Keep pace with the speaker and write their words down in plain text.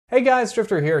Hey guys,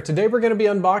 Drifter here. Today we're going to be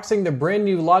unboxing the brand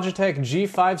new Logitech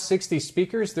G560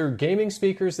 speakers. They're gaming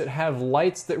speakers that have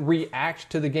lights that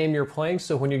react to the game you're playing.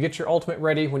 So when you get your ultimate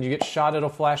ready, when you get shot, it'll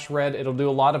flash red. It'll do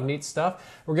a lot of neat stuff.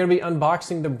 We're going to be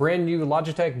unboxing the brand new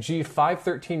Logitech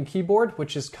G513 Keyboard,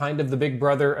 which is kind of the big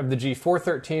brother of the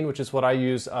G413, which is what I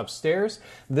use upstairs.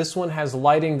 This one has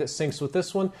lighting that syncs with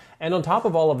this one. And on top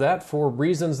of all of that, for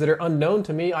reasons that are unknown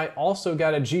to me, I also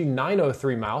got a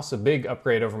G903 mouse, a big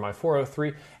upgrade over my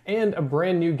 403, and a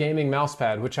brand new gaming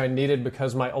mousepad, which I needed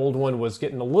because my old one was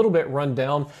getting a little bit run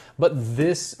down. But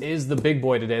this is the big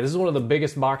boy today. This is one of the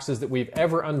biggest boxes that we've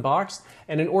ever unboxed.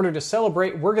 And in order to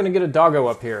celebrate, we're going to get a doggo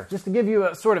up here. Just to give you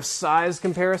a sort of size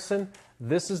comparison,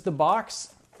 this is the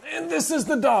box, and this is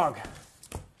the dog.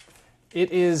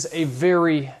 It is a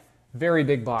very, very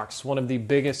big box, one of the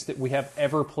biggest that we have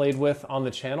ever played with on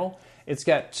the channel. It's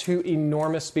got two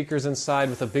enormous speakers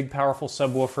inside with a big, powerful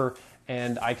subwoofer,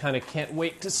 and I kind of can't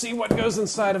wait to see what goes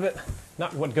inside of it.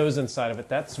 Not what goes inside of it.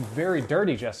 That's very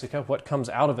dirty, Jessica. What comes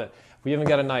out of it? We haven't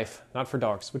got a knife. Not for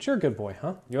dogs. But you're a good boy,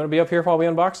 huh? You want to be up here while we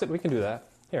unbox it? We can do that.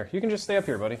 Here, you can just stay up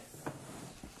here, buddy.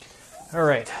 All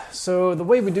right. So the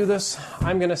way we do this,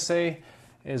 I'm going to say,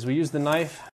 is we use the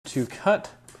knife to cut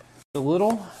the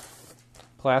little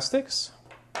plastics.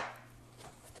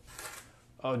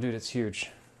 Oh, dude, it's huge.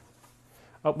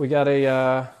 Oh, we got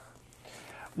a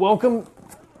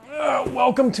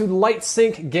welcome to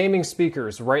Lightsync gaming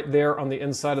speakers right there on the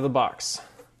inside of the box.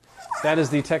 That is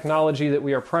the technology that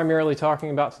we are primarily talking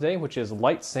about today, which is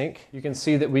Lightsync. You can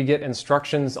see that we get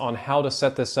instructions on how to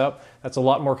set this up. That's a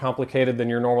lot more complicated than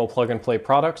your normal plug-and-play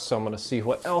products, so I'm going to see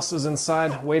what else is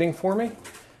inside waiting for me.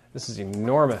 This is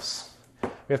enormous.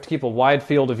 We have to keep a wide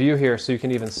field of view here so you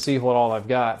can even see what all I've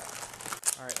got.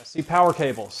 All right, I see power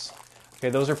cables. Okay,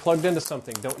 those are plugged into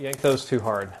something. Don't yank those too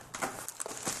hard.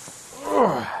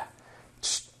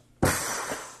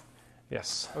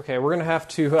 Yes. Okay, we're going to have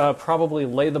to probably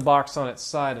lay the box on its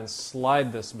side and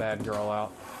slide this bad girl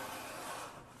out.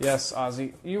 Yes,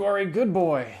 Ozzy, you are a good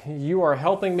boy. You are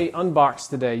helping me unbox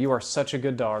today. You are such a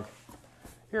good dog.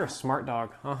 You're a smart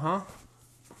dog. Uh-huh.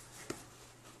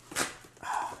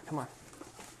 Oh, come on.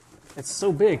 It's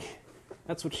so big.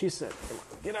 That's what she said. Come on,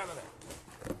 get out of there.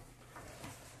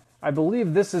 I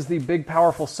believe this is the big,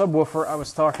 powerful subwoofer I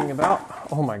was talking about.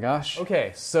 Oh my gosh.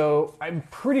 Okay, so I'm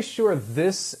pretty sure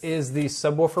this is the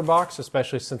subwoofer box,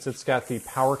 especially since it's got the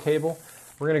power cable.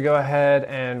 We're gonna go ahead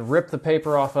and rip the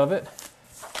paper off of it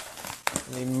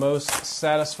in the most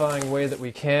satisfying way that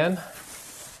we can.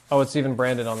 Oh, it's even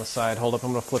branded on the side. Hold up,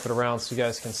 I'm gonna flip it around so you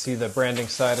guys can see the branding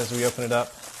side as we open it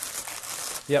up.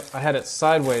 Yep, I had it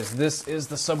sideways. This is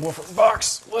the subwoofer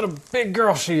box. What a big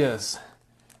girl she is.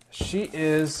 She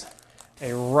is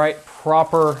a right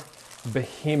proper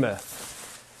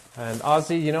behemoth. And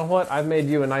Ozzy, you know what? I've made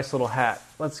you a nice little hat.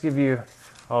 Let's give you,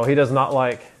 oh, he does not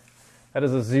like. That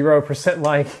is a 0%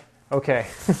 like. Okay.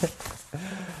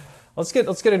 Let's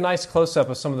get a nice close-up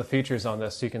of some of the features on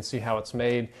this so you can see how it's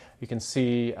made. You can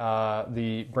see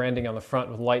the branding on the front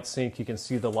with Lightsync. You can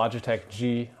see the Logitech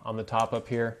G on the top up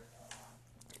here.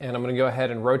 And I'm going to go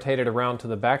ahead and rotate it around to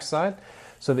the back side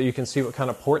so that you can see what kind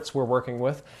of ports we're working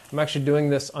with. I'm actually doing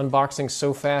this unboxing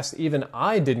so fast, even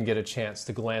I didn't get a chance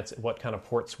to glance at what kind of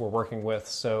ports we're working with.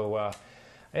 So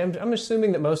I'm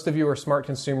assuming that most of you are smart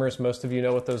consumers. Most of you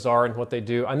know what those are and what they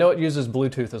do. I know it uses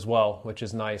Bluetooth as well, which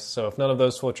is nice. So if none of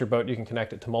those float your boat, you can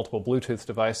connect it to multiple Bluetooth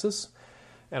devices.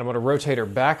 And I'm going to rotate her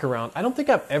back around. I don't think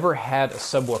I've ever had a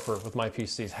subwoofer with my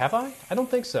PCs. Have I? I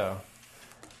don't think so.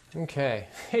 Okay.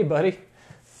 Hey, buddy.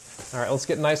 All right, let's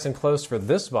get nice and close for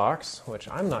this box, which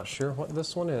I'm not sure what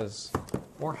this one is,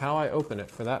 or how I open it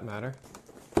for that matter.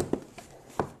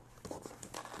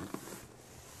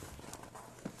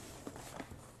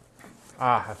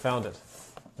 Ah, I found it.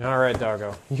 All right,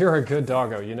 doggo. You're a good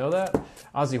doggo. You know that?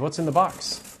 Ozzy, what's in the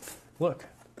box? Look.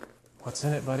 What's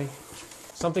in it, buddy?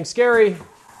 Something scary.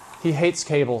 He hates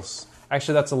cables.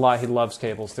 Actually, that's a lie. He loves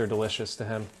cables. They're delicious to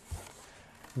him.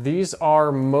 These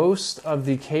are most of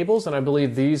the cables, and I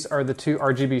believe these are the two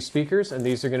RGB speakers, and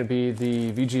these are going to be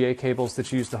the VGA cables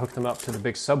that you use to hook them up to the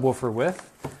big subwoofer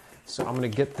with. So I'm going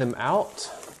to get them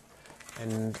out,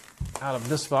 and out of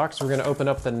this box, we're going to open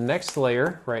up the next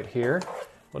layer right here.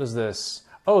 What is this?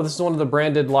 Oh, this is one of the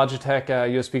branded Logitech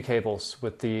USB cables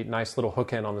with the nice little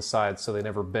hook end on the side so they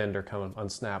never bend or come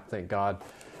unsnap, thank God.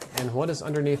 And what is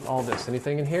underneath all this?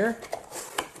 Anything in here?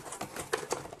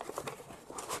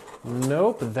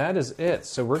 Nope, that is it.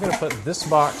 So we're going to put this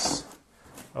box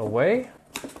away.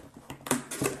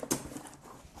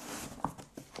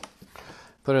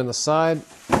 Put it on the side.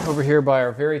 over here by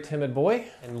our very timid boy,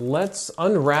 and let's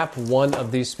unwrap one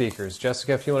of these speakers.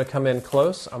 Jessica, if you want to come in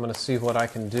close, I'm going to see what I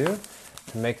can do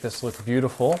to make this look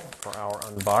beautiful for our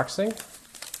unboxing.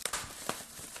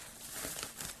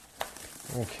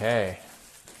 Okay,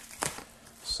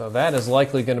 so that is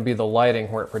likely going to be the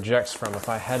lighting where it projects from if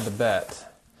I had to bet.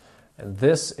 And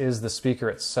this is the speaker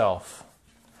itself.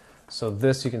 So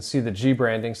this, you can see the G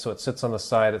branding, so it sits on the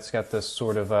side. It's got this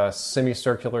sort of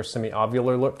semicircular,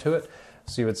 semi-ovular look to it.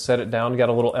 So you would set it down, you got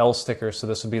a little L sticker, so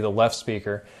this would be the left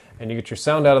speaker. And you get your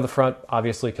sound out of the front,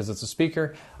 obviously, because it's a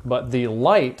speaker. But the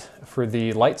light for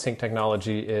the Lightsync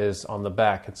technology is on the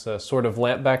back. It's a sort of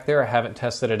lamp back there. I haven't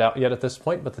tested it out yet at this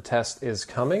point, but the test is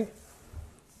coming.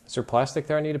 Is there plastic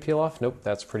there I need to peel off? Nope,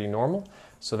 that's pretty normal.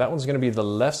 So that one's going to be the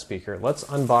left speaker. Let's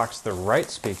unbox the right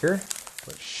speaker,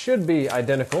 which should be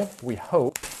identical, we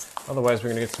hope. Otherwise,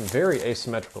 we're going to get some very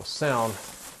asymmetrical sound.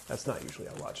 That's not usually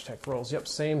how Logitech rolls. Yep,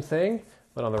 same thing.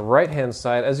 But on the right-hand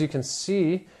side, as you can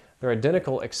see, they're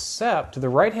identical, except the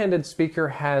right-handed speaker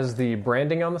has the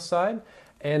branding on the side,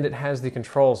 and it has the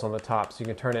controls on the top. So you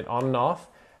can turn it on and off,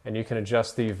 and you can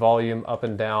adjust the volume up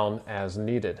and down as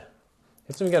needed.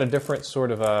 It's even got a different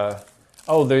sort of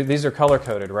these are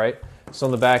color-coded, right? So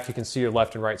on the back, you can see your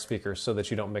left and right speakers so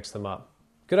that you don't mix them up.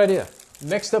 Good idea.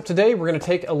 Next up today, we're going to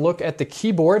take a look at the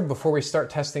keyboard before we start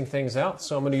testing things out.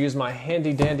 So I'm going to use my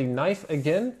handy-dandy knife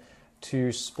again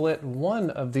to split one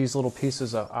of these little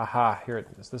pieces of, here it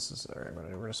is. We're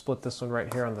going to split this one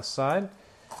right here on the side.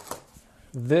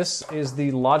 This is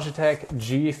the Logitech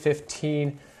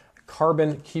G513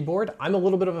 carbon keyboard. I'm a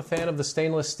little bit of a fan of the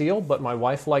stainless steel, but my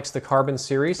wife likes the carbon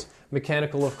series.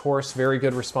 Mechanical, of course, very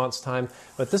good response time.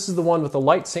 But this is the one with the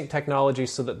Lightsync technology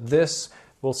so that this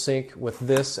will sync with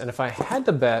this. And if I had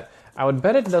to bet, I would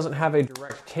bet it doesn't have a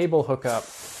direct cable hookup,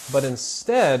 but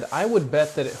instead I would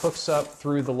bet that it hooks up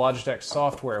through the Logitech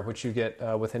software, which you get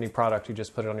with any product. You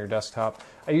just put it on your desktop.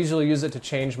 I usually use it to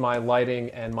change my lighting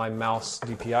and my mouse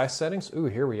DPI settings. Ooh,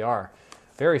 here we are.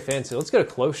 Very fancy. Let's get a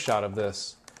close shot of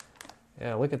this.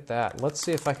 Yeah, look at that. Let's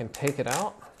see if I can take it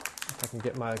out. If I can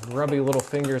get my grubby little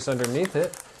fingers underneath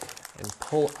it and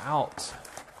pull out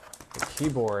the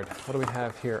keyboard. What do we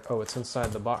have here? Oh, it's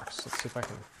inside the box. Let's see if I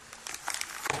can.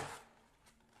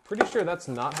 Pretty sure that's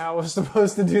not how I was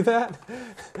supposed to do that,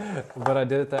 but I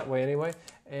did it that way anyway.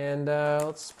 And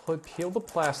let's peel the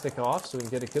plastic off so we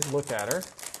can get a good look at her.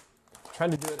 I'm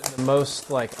trying to do it in the most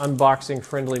unboxing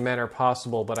friendly manner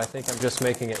possible, but I think I'm just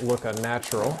making it look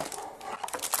unnatural.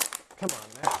 Come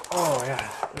on, man. Oh yeah,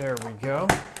 there we go.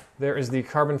 There is the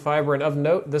carbon fiber, and of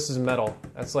note, this is metal.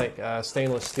 That's like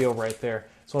stainless steel right there.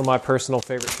 It's one of my personal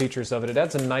favorite features of it. It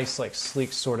adds a nice,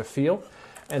 sleek sort of feel.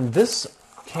 And this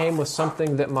came with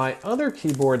something that my other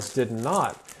keyboards did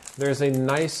not. There's a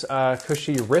nice,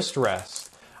 cushy wrist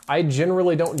rest. I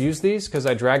generally don't use these because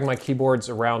I drag my keyboards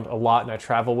around a lot and I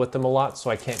travel with them a lot, so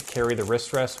I can't carry the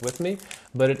wrist rest with me.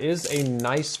 But it is a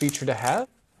nice feature to have.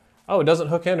 Oh, it doesn't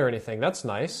hook in or anything. That's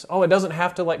nice. Oh, it doesn't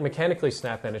have to mechanically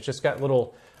snap in. It's just got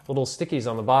little stickies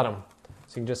on the bottom.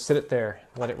 So you can just sit it there,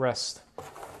 let it rest.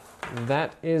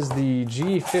 That is the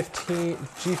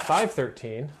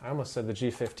G513. I almost said the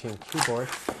G15 keyboard.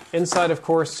 Inside, of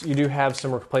course, you do have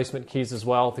some replacement keys as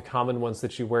well, the common ones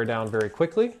that you wear down very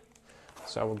quickly.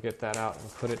 So I will get that out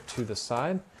and put it to the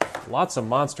side. Lots of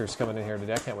monsters coming in here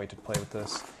today. I can't wait to play with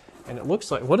this. And it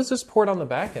looks like, what is this port on the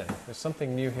back end? There's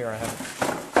something new here I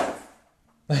haven't.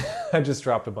 I just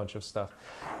dropped a bunch of stuff.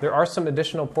 There are some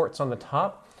additional ports on the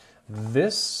top.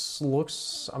 This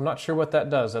looks, I'm not sure what that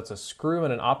does. That's a screw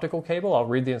and an optical cable. I'll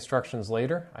read the instructions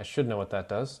later. I should know what that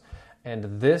does.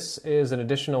 And this is an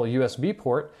additional USB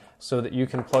port so that you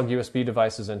can plug USB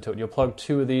devices into it. You'll plug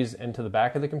two of these into the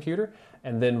back of the computer,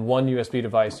 and then one USB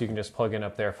device you can just plug in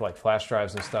up there for flash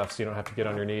drives and stuff, so you don't have to get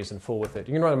on your knees and fool with it.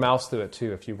 You can run a mouse through it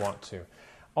too if you want to.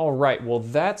 All right, well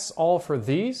that's all for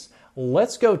these.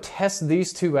 Let's go test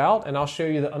these two out, and I'll show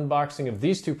you the unboxing of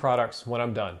these two products when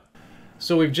I'm done.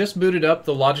 So we've just booted up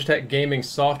the Logitech gaming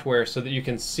software so that you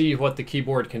can see what the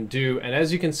keyboard can do. And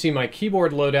as you can see my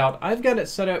keyboard loadout, I've got it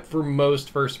set up for most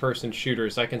first-person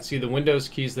shooters. I can see the Windows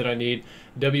keys that I need.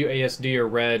 WASD are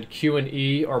red, Q and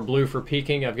E are blue for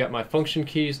peeking. I've got my function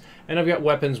keys, and I've got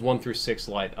weapons 1 through 6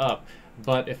 light up.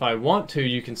 But if I want to,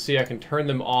 you can see I can turn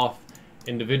them off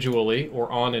individually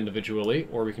or on individually,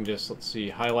 or we can just, let's see,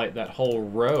 highlight that whole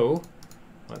row.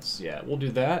 We'll do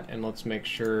that, and let's make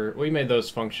sure we made those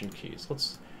function keys.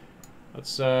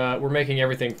 We're making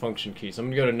everything function keys. I'm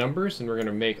gonna go to numbers, and we're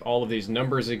gonna make all of these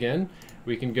numbers again.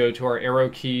 We can go to our arrow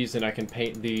keys, and I can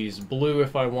paint these blue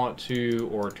if I want to,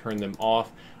 or turn them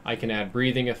off. I can add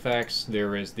breathing effects.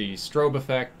 There is the strobe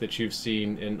effect that you've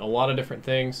seen in a lot of different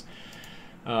things.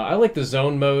 I like the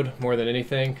zone mode more than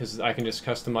anything because I can just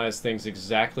customize things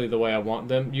exactly the way I want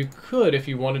them. You could, if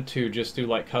you wanted to, just do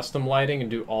like custom lighting and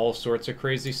do all sorts of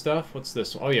crazy stuff. What's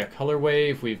this? Oh yeah, color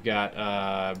wave. We've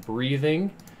got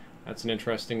breathing. That's an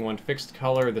interesting one. Fixed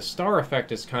color. The star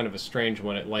effect is kind of a strange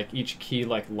one. It like each key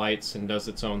like lights and does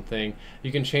its own thing.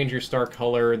 You can change your star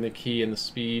color and the key and the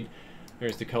speed.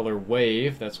 There's the color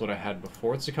wave. That's what I had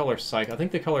before. It's the color cycle. I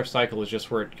think the color cycle is just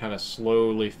where it kind of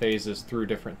slowly phases through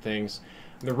different things.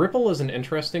 The ripple is an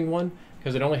interesting one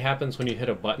because it only happens when you hit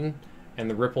a button and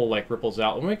the ripple like ripples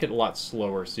out. Let me make it a lot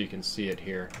slower so you can see it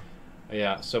here.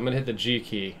 Yeah, so I'm going to hit the G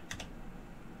key.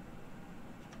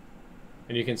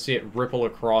 And you can see it ripple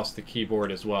across the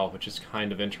keyboard as well, which is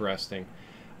kind of interesting.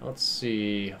 Let's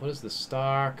see, what is the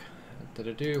stock?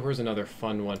 Where's another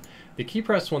fun one? The key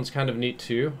press one's kind of neat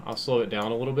too. I'll slow it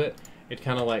down a little bit. It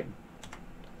kind of like,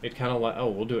 oh,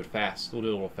 we'll do it fast. We'll do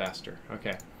it a little faster.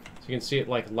 Okay. So you can see it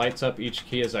like lights up each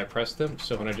key as I press them.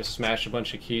 So when I just smash a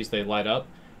bunch of keys, they light up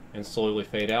and slowly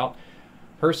fade out.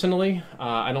 Personally,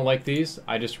 I don't like these.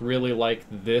 I just really like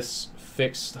this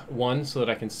fixed one so that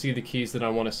I can see the keys that I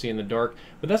want to see in the dark.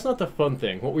 But that's not the fun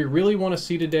thing. What we really want to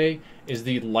see today is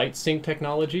the Lightsync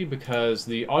technology, because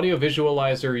the audio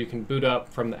visualizer you can boot up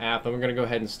from the app, and we're going to go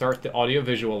ahead and start the audio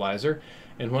visualizer.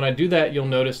 And when I do that, you'll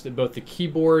notice that both the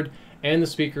keyboard and the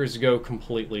speakers go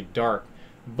completely dark.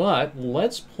 But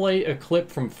let's play a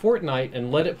clip from Fortnite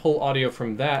and let it pull audio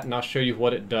from that, and I'll show you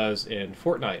what it does in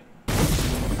Fortnite.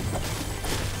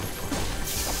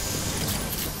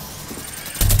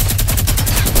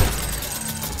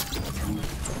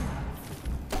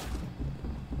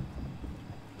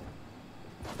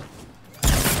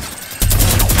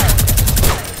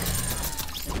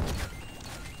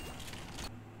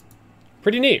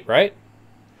 Pretty neat, right?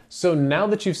 So now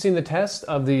that you've seen the test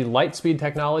of the Lightspeed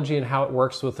technology and how it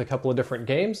works with a couple of different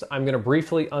games, I'm going to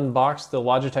briefly unbox the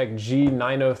Logitech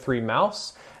G903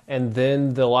 mouse and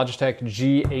then the Logitech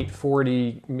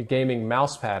G840 gaming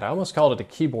mousepad. I almost called it a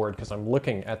keyboard because I'm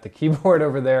looking at the keyboard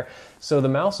over there. So the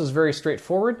mouse is very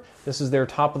straightforward. This is their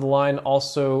top of the line,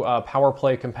 also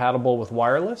PowerPlay compatible with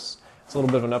wireless. It's a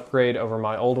little bit of an upgrade over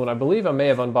my old one. I believe I may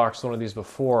have unboxed one of these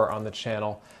before on the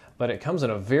channel. But it comes in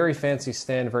a very fancy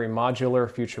stand, very modular,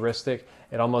 futuristic.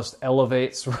 It almost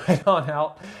elevates right on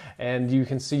out. And you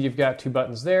can see you've got two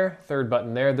buttons there, third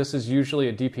button there. This is usually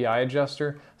a DPI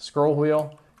adjuster. Scroll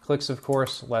wheel, clicks of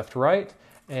course, left, right.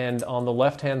 And on the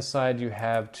left-hand side, you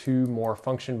have two more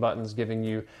function buttons giving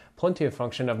you plenty of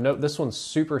function. Of note, this one's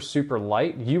super, super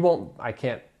light. I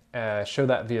can't show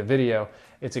that via video.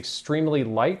 It's extremely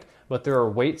light, but there are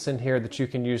weights in here that you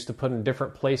can use to put in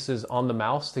different places on the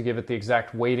mouse to give it the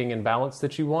exact weighting and balance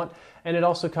that you want. And it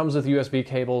also comes with USB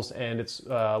cables, and it's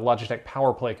Logitech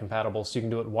PowerPlay compatible, so you can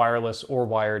do it wireless or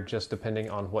wired, just depending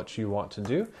on what you want to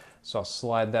do. So I'll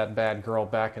slide that bad girl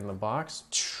back in the box.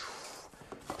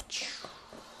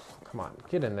 Come on,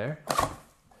 get in there.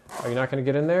 Are you not going to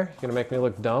get in there? You're going to make me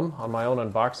look dumb on my own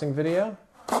unboxing video?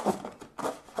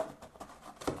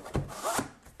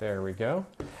 There we go.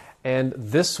 And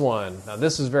this one, now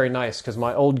this is very nice because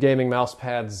my old gaming mouse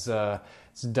pad's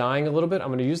it's dying a little bit. I'm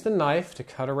going to use the knife to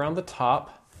cut around the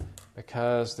top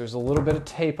because there's a little bit of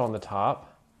tape on the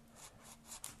top.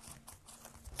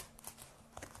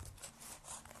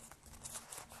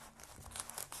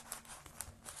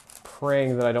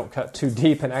 Praying that I don't cut too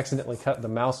deep and accidentally cut the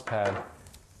mouse pad.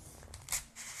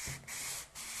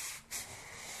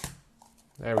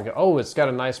 There we go. Oh, it's got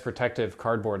a nice protective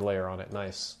cardboard layer on it.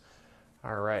 Nice.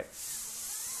 All right.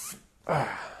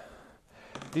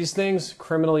 These things,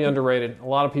 criminally underrated. A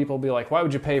lot of people will be like, why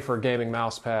would you pay for a gaming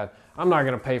mouse pad? I'm not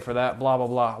going to pay for that, blah, blah,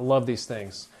 blah. I love these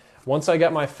things. Once I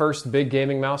got my first big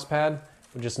gaming mouse pad, I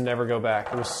would just never go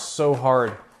back. It was so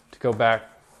hard to go back.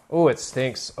 Oh, it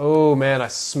stinks. Oh, man, I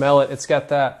smell it. It's got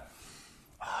that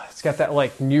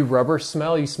like new rubber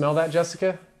smell. You smell that,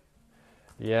 Jessica?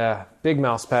 Yeah, big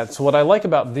mouse pad. So what I like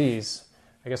about these,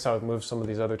 I guess I would move some of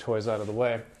these other toys out of the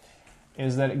way,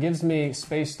 is that it gives me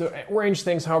space to arrange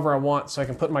things however I want. So I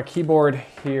can put my keyboard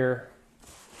here.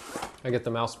 I get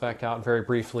the mouse back out very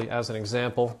briefly as an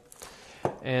example.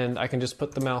 And I can just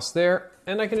put the mouse there,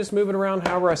 and I can just move it around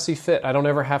however I see fit. I don't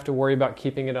ever have to worry about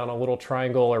keeping it on a little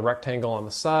triangle or rectangle on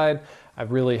the side. I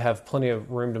really have plenty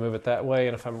of room to move it that way.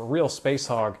 And if I'm a real space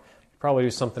hog, I'd probably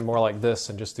do something more like this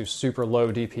and just do super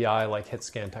low DPI like hit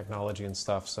scan technology and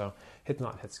stuff. So hit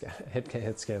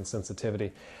scan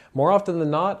sensitivity. More often than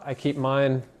not, I keep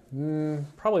mine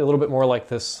probably a little bit more like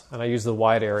this, and I use the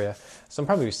wide area. So I'm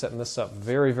probably be setting this up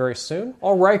very, very soon.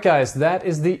 All right, guys, that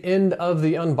is the end of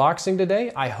the unboxing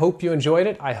today. I hope you enjoyed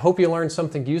it. I hope you learned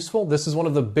something useful. This is one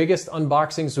of the biggest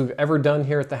unboxings we've ever done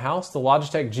here at the house. The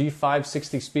Logitech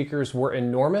G560 speakers were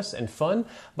enormous and fun,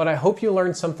 but I hope you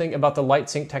learned something about the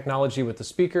Lightsync technology with the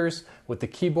speakers, with the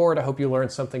keyboard. I hope you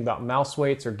learned something about mouse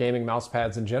weights or gaming mouse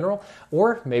pads in general,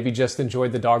 or maybe just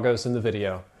enjoyed the doggos in the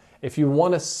video. If you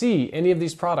want to see any of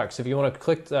these products, if you want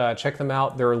to check them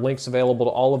out, there are links available to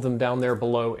all of them down there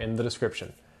below in the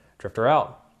description. Drifter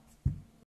out.